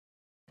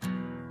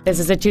This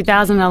is a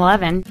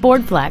 2011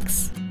 Ford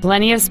Flex.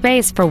 Plenty of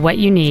space for what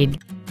you need.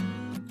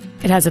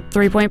 It has a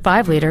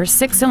 3.5-liter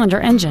six-cylinder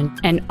engine,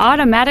 an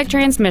automatic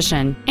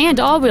transmission, and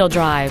all-wheel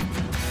drive.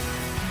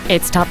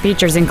 Its top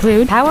features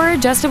include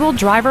power-adjustable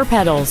driver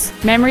pedals,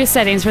 memory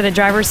settings for the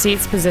driver's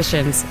seat's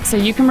positions, so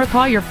you can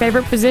recall your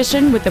favorite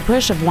position with the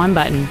push of one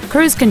button,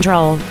 cruise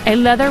control, a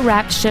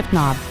leather-wrapped shift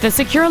knob, the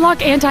Secure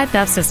Lock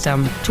anti-theft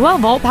system,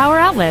 12-volt power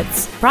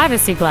outlets,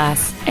 privacy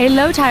glass, a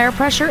low-tire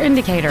pressure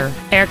indicator,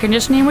 air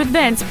conditioning with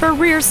vents for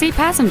rear seat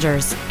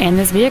passengers, and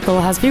this vehicle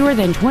has fewer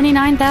than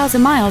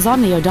 29,000 miles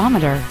on the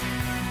odometer.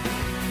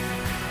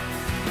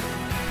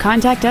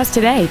 Contact us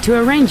today to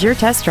arrange your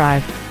test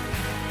drive.